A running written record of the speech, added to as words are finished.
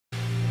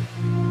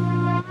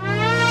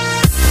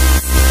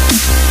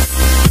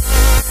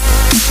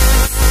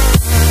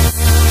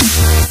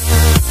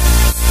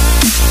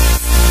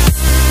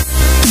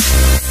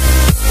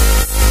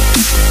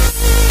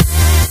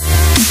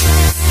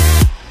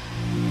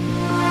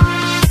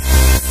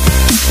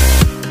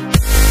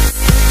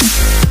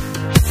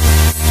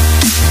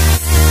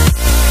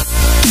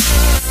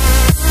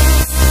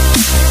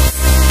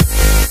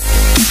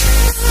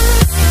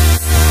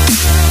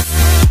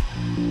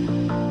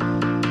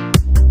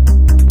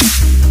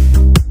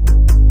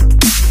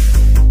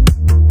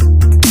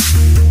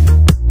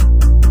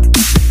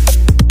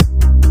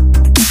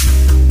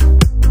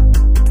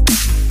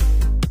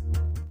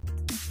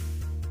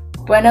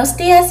Buenos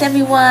dias,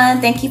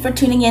 everyone. Thank you for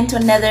tuning in to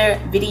another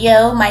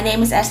video. My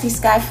name is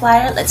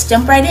AshleySkyflier. Let's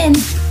jump right in.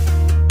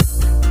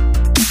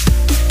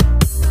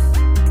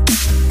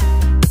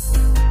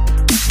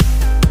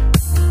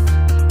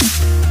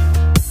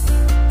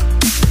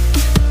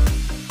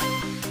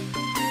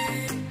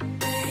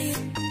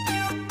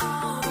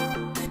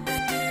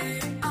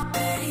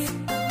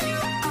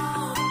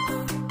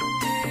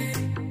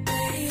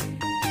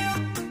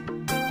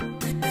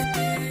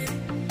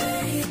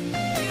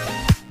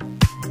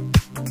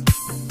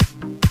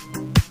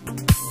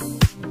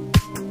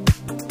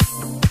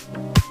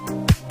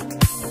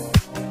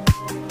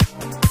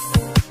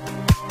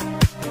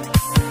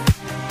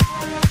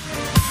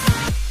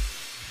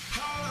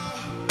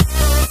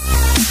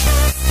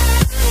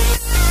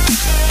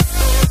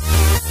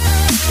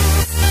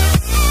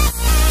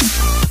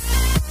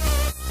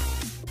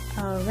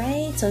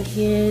 So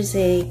here's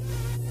a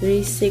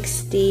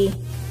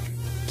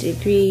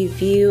 360-degree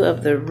view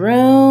of the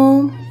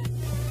room.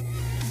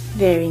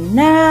 Very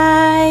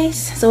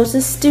nice. So it's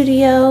a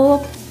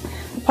studio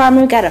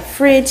apartment. We got a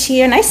fridge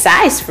here, nice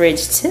size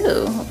fridge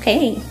too.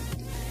 Okay.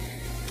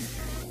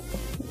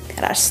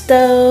 Got our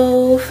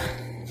stove,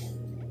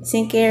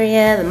 sink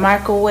area, the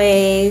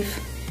microwave,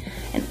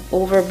 and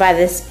over by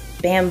this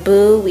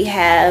bamboo we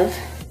have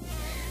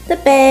the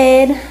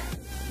bed.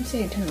 Let's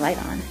see, I can turn the light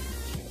on.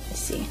 Let's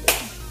see.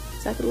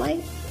 Is that the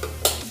light?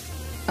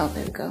 Oh,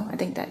 there we go. I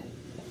think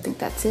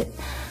that's it.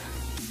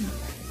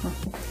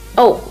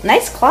 Oh,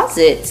 nice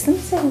closets. Let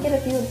me see if I can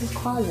get a view of this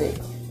closet.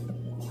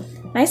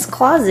 Nice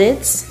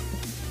closets.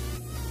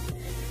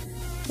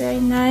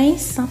 Very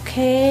nice.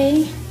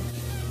 Okay.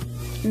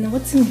 And then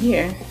what's in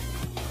here?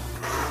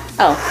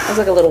 Oh, it's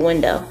like a little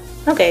window.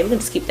 Okay, we can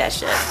just keep that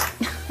shut.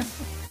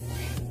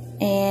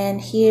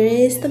 And here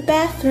is the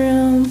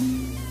bathroom.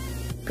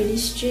 Pretty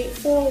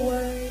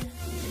straightforward.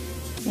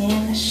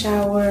 And a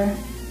shower.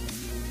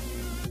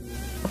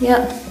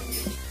 Yep.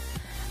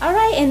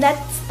 Alright, and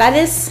that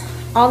is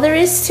all there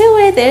is to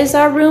it. There's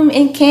our room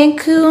in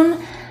Cancun,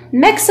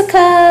 Mexico.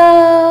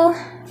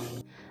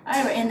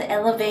 Alright, we're in the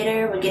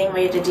elevator. We're getting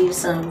ready to do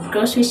some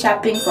grocery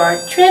shopping for our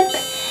trip.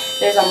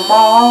 There's a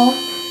mall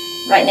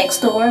right next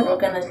door. We're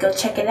gonna go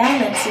check it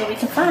out and see what we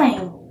can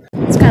find.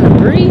 It's kind of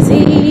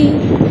breezy.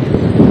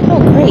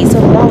 Oh great,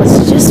 so the mall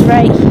is just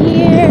right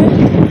here.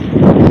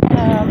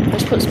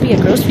 There's supposed to be a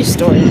grocery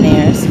store in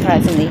there,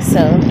 surprisingly,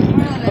 so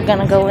we're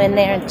gonna go in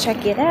there and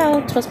check it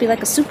out. It's supposed to be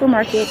like a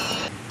supermarket.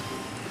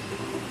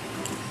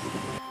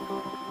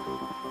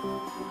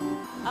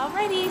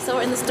 Alrighty, so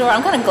we're in the store.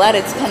 I'm kind of glad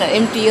it's kind of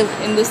empty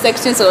in this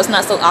section, so it's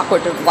not so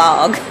awkward to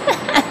vlog.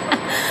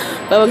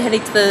 But we're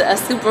heading to the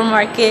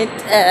supermarket.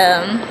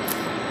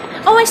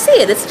 Oh, I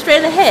see it. It's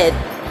straight ahead.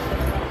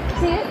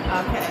 See it?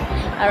 Okay.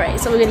 Alright,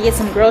 so we're gonna get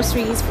some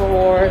groceries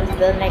for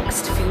the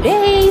next few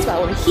days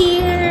while we're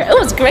here.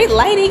 Oh, it's great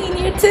lighting in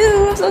here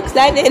too. I'm so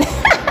excited.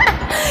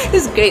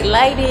 It's great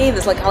lighting.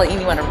 There's like hardly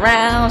anyone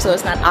around, so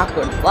it's not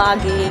awkward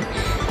vlogging.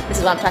 This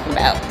is what I'm talking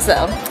about.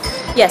 So,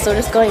 yeah, so we're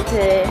just going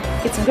to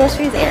get some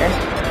groceries there.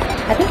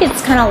 I think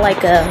it's kind of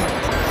like a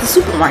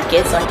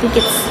supermarket, so I think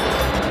it's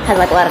has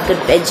like a lot of good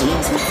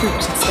veggies and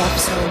fruits and stuff.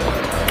 So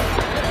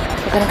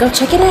we're gonna go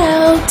check it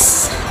out.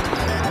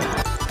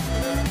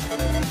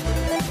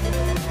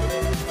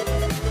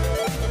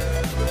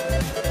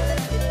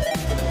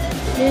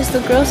 Here's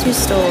the grocery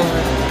store.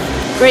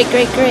 Great,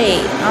 great,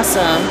 great.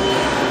 Awesome.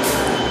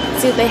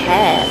 Let's see what they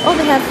have. Oh,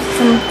 they have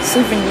some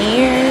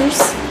souvenirs.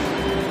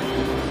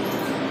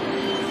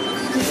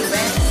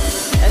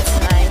 That's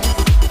nice.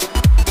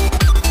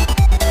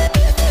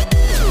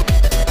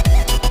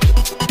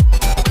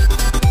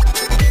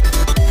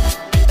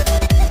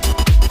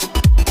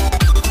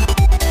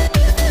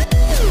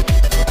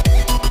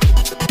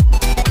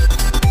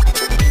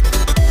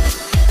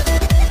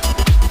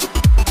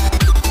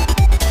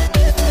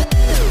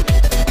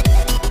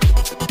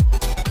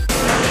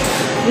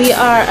 We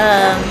are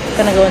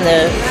gonna go in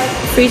the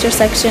freezer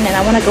section, and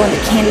I want to go in the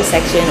candy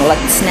section, or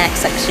like the snack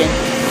section,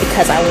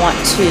 because I want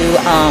to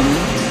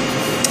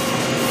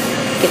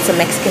get some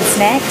Mexican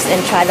snacks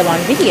and try them on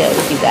video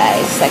with you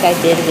guys, like I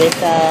did with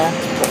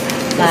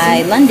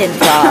my London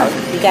vlog.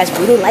 You guys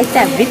really liked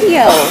that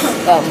video,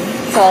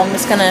 so I'm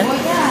just gonna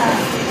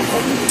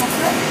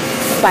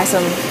buy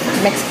some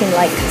Mexican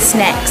like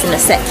snacks in a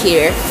set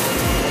here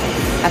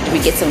after we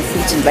get some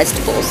fruits and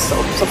vegetables.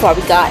 So far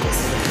we got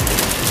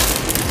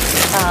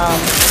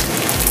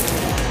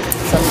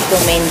some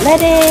romaine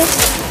lettuce,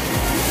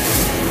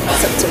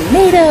 some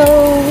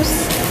tomatoes,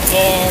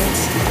 and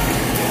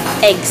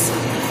eggs.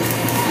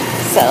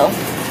 So,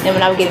 and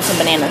now we're getting some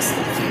bananas.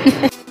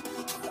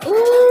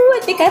 Ooh,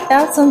 I think I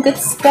found some good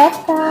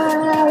stuff,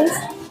 guys.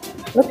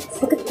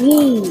 Look at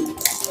these.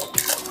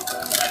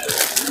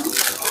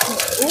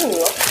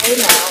 Ooh, okay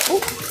now.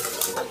 Ooh,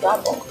 I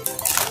got them.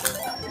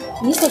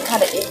 These look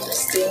kind of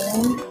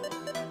interesting.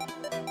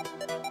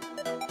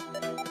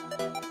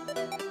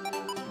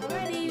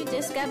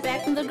 Just got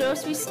back from the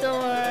grocery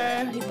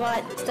store. We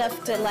bought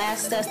stuff to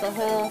last us the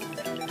whole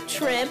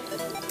trip,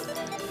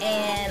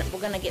 and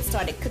we're gonna get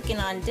started cooking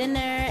on dinner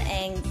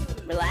and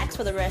relax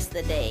for the rest of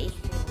the day.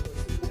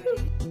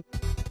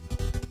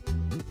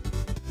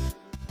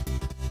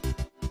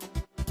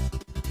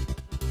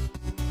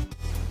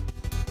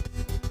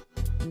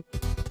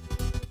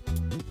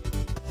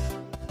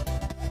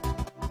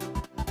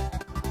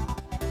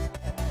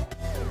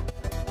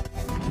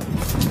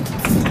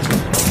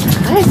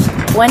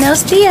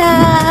 Buenos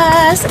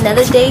dias!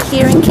 Another day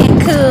here in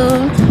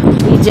Cancun.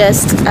 We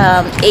just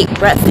ate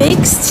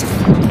breakfast,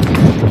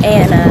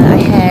 and I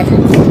had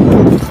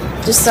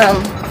just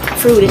some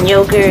fruit and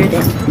yogurt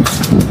and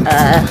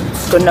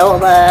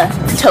granola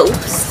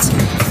toast.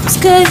 It's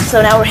good.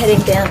 So now we're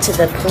heading down to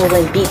the pool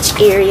and beach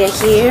area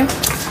here,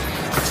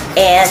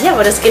 and yeah,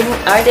 we're just getting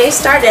our day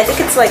started. I think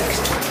it's like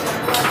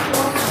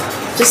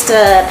just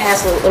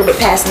past a little bit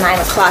past 9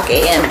 o'clock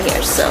a.m.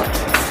 here, so.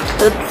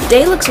 The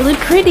day looks really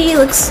pretty,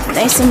 looks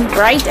nice and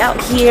bright out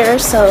here,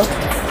 so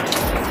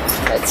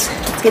let's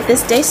get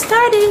this day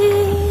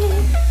started.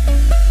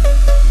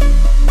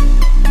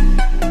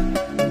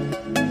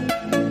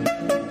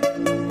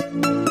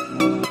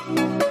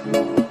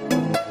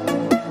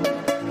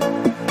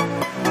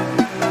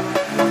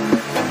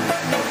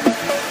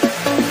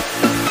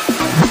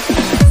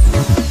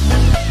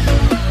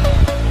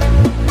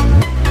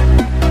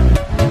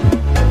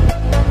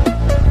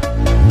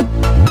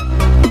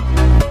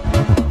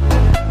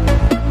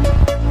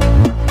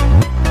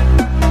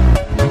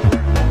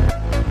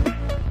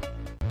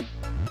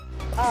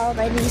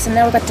 Alrighty, so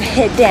now we're about to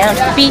head down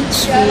to the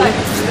beach.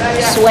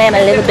 We swam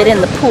a little bit in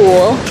the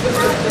pool.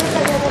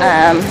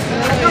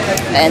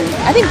 And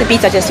I think the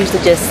beach I just used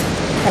to just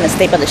kind of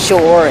stay by the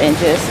shore and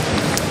just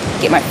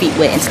get my feet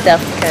wet and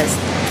stuff because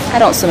I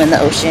don't swim in the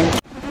ocean.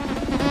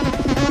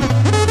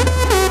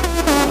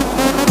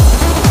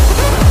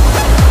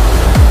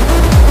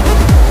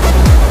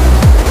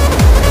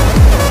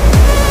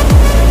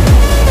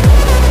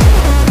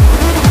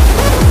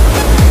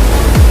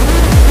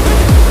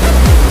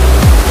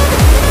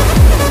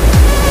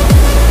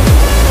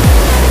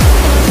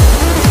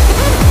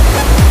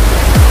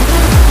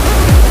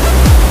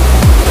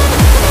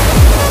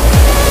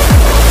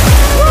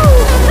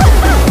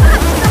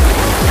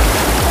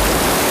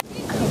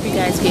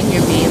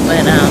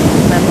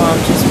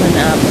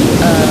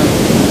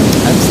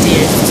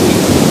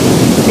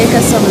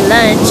 Some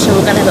lunch, so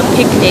we're gonna have a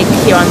picnic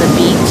here on the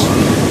beach.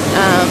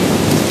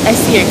 I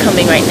see her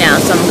coming right now,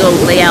 so I'm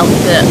gonna lay out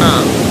the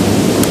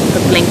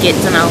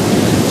blankets and I'll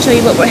show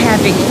you what we're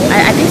having.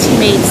 I think she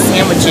made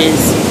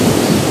sandwiches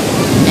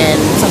and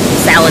some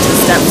salads and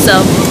stuff,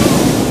 so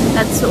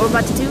that's what we're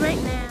about to do right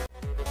now.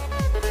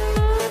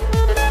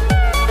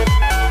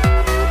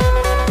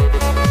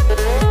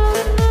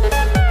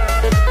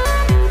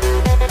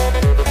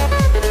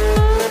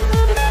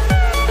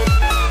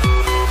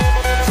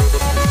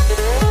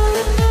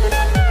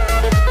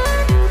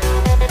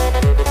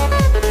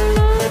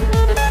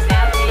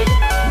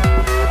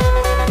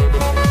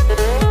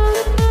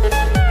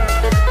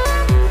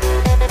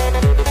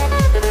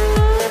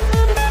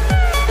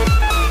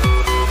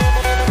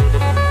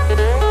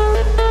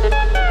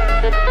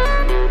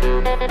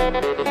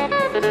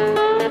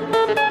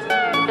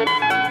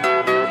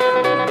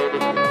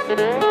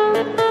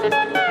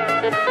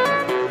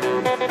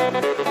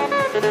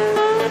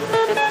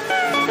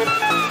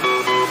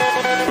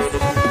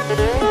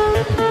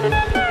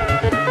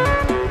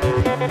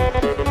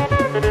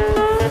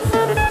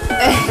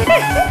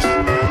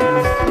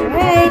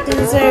 Alright,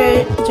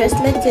 dessert, just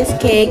lettuce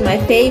cake, my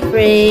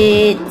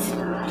favorite.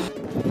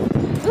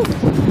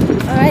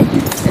 Alright,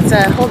 let's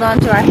hold on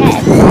to our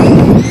hat.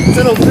 It's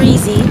a little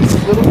breezy.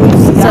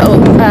 So,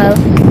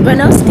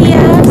 buenos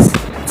dias.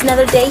 It's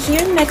another day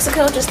here in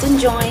Mexico, just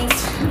enjoying.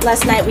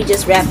 Last night we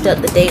just wrapped up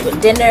the day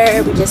with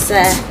dinner. We just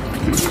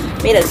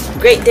made a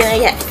great dinner.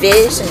 You had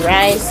fish and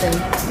rice and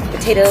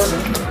potatoes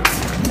and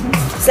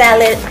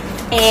salad,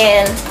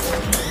 and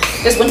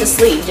just went to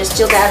sleep. Just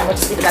chilled out and went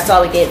to sleep, and that's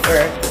all we did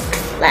for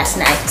last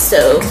night.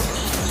 So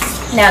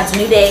now it's a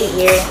new day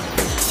here.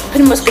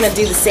 Pretty much gonna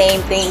do the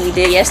same thing we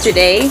did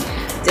yesterday.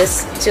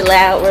 Just chill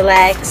out,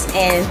 relax,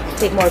 and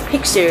take more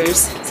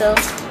pictures. So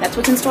that's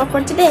what's in store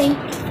for today.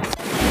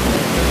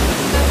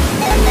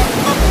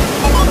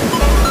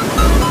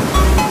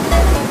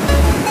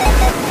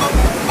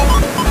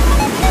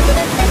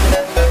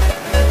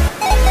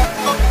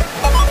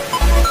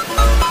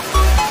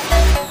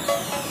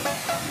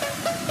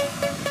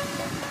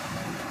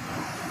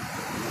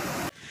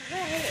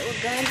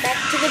 Going back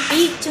to the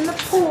beach and the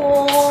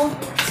pool.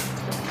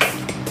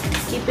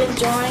 Keep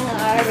enjoying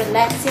our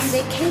relaxing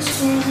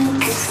vacation.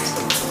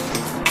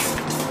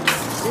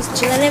 Just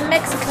chilling in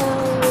Mexico.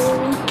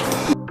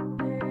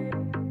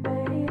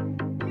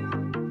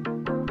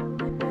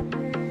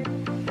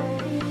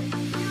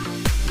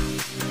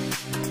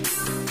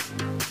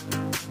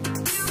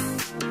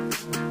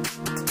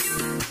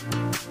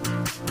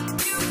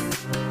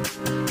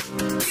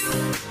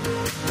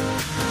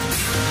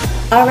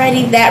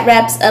 Alrighty, that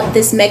wraps up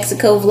this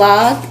Mexico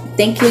vlog.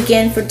 Thank you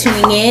again for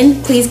tuning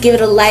in. Please give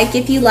it a like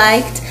if you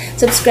liked.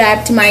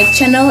 Subscribe to my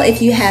channel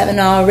if you haven't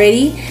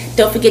already.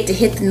 Don't forget to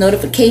hit the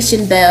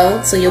notification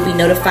bell so you'll be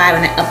notified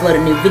when I upload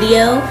a new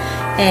video.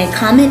 And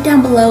comment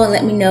down below and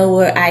let me know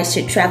where I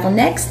should travel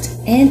next.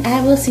 And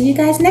I will see you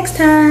guys next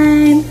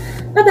time.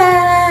 Bye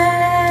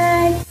bye.